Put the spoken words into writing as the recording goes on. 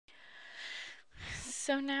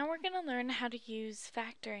So now we're going to learn how to use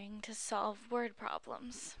factoring to solve word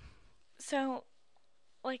problems. So,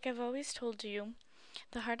 like I've always told you,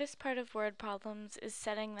 the hardest part of word problems is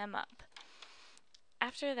setting them up.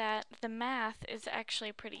 After that, the math is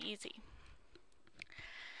actually pretty easy.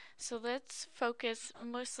 So let's focus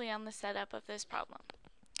mostly on the setup of this problem.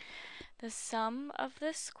 The sum of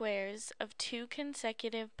the squares of two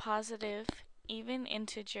consecutive positive even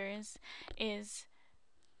integers is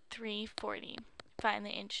 340. Find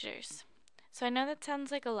the integers. So I know that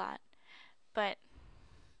sounds like a lot, but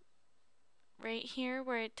right here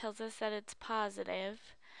where it tells us that it's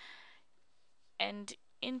positive and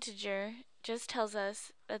integer just tells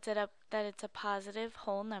us that it's a positive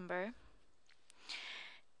whole number.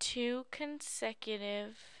 Two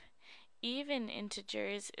consecutive even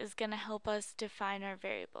integers is going to help us define our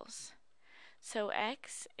variables. So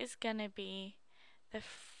x is going to be the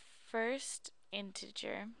first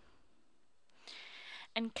integer,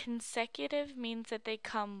 and consecutive means that they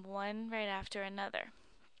come one right after another.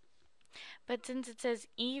 But since it says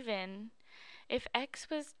even, if x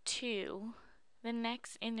was 2, the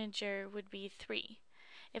next integer would be 3.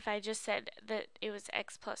 If I just said that it was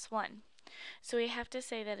x plus 1. So we have to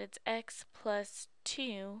say that it's x plus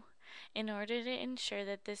 2 in order to ensure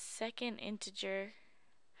that this second integer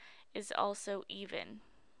is also even.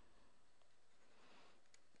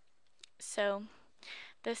 So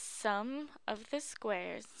the sum of the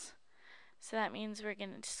squares, so that means we're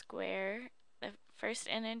going to square the first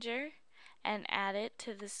integer and add it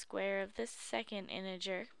to the square of the second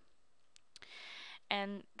integer.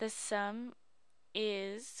 And the sum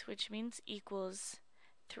is, which means equals,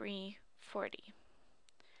 340.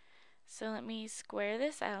 So let me square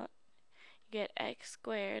this out. You get x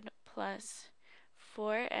squared plus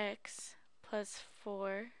 4x plus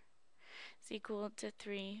 4 is equal to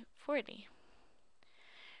 340.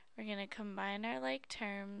 We're going to combine our like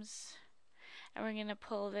terms, and we're going to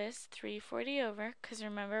pull this 340 over, because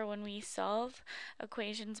remember, when we solve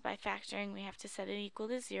equations by factoring, we have to set it equal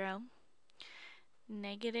to 0.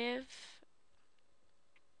 Negative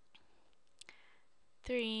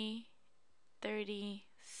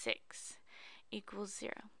 336 equals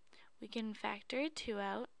 0. We can factor 2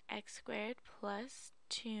 out, x squared plus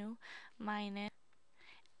 2 minus,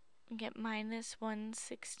 we get minus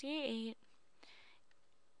 168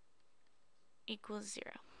 equals 0.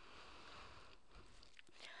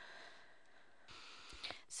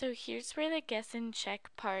 So here's where the guess and check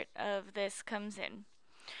part of this comes in.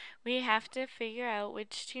 We have to figure out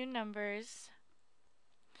which two numbers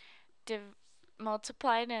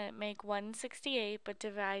multiply to make 168, but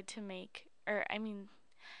divide to make,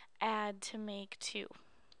 add to make 2.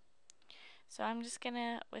 So I'm just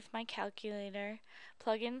gonna, with my calculator,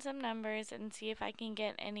 plug in some numbers and see if I can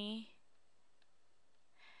get any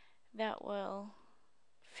that will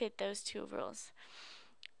fit those two rules.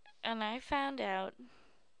 And I found out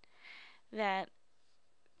that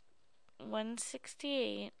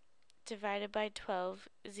 168 divided by 12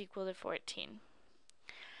 is equal to 14.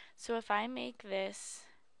 So if I make this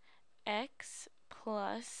x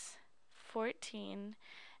plus 14,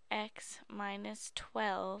 x minus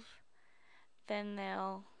 12, then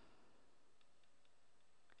they'll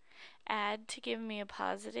add to give me a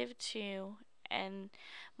positive 2 and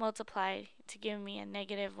multiply to give me a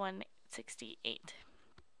negative 168.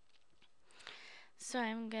 So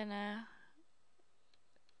I'm gonna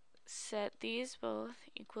set these both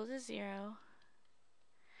equal to 0.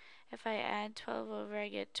 If I add 12 over, I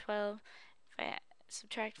get 12. If I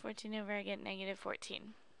subtract 14 over, I get negative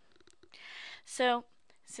 14. So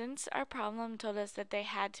since our problem told us that they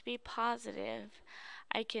had to be positive,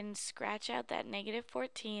 I can scratch out that negative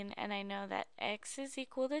 14, and I know that x is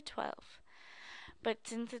equal to 12. But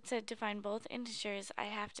since it said to find both integers, I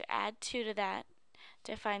have to add 2 to that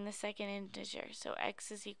to find the second integer. So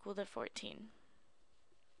x is equal to 14.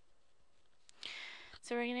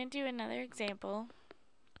 So we're going to do another example.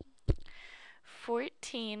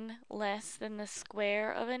 14 less than the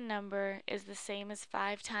square of a number is the same as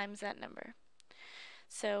 5 times that number.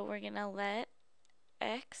 So we're going to let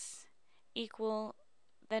x equal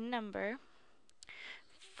the number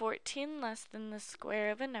 14 less than the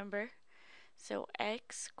square of a number. So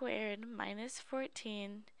x squared minus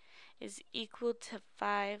 14 is equal to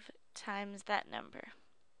 5 times that number.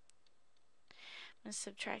 I'm going to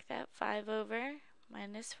subtract that 5 over,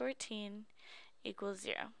 minus 14 equals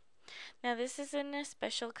 0. Now this isn't a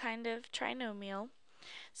special kind of trinomial,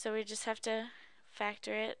 so we just have to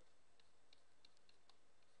factor it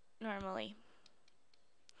normally.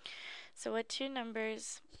 So what two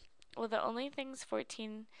numbers, well, the only things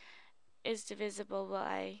 14 is divisible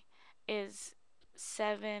by is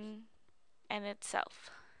 7 n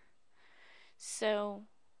itself. So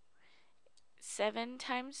 7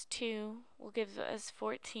 times 2 will give us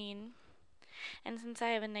 14. And since I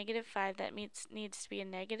have a negative 5, that needs to be a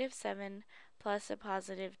negative 7 plus a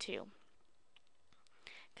positive 2.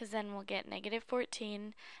 Because then we'll get negative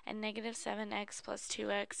 14, and negative 7x plus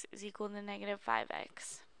 2x is equal to negative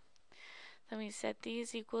 5x. Then we set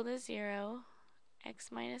these equal to 0.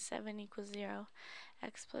 X minus 7 equals 0.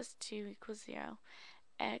 X plus 2 equals 0.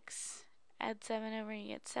 X, add 7 over, you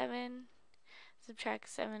get 7. Subtract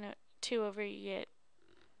 2 over, you get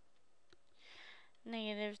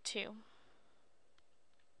negative 2.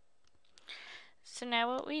 So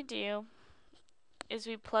now what we do is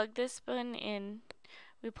we plug this one in.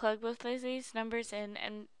 We plug both of these numbers in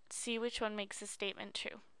and see which one makes the statement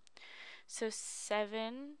true. So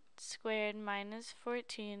 7 squared minus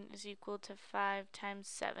 14 is equal to 5 times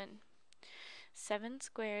 7. 7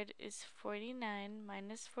 squared is 49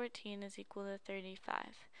 minus 14 is equal to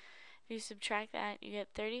 35. If you subtract that, you get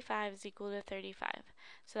 35 is equal to 35.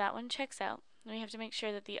 So that one checks out. And we have to make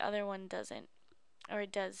sure that the other one doesn't, or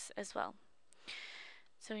it does as well.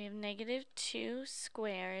 So we have negative 2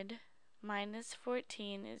 squared minus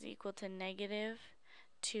 14 is equal to negative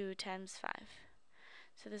 2 times 5.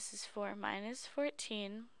 So this is 4 minus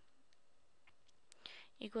 14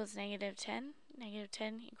 equals negative 10. Negative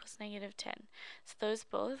 10 equals negative 10. So those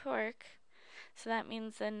both work. So that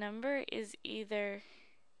means the number is either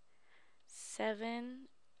 7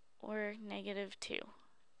 or negative 2.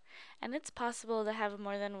 And it's possible to have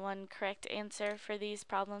more than one correct answer for these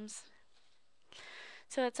problems.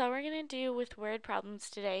 So that's all we're going to do with word problems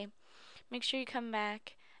today. Make sure you come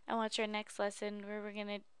back and watch our next lesson where we're going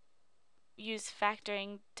to use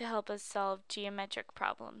factoring to help us solve geometric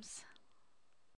problems.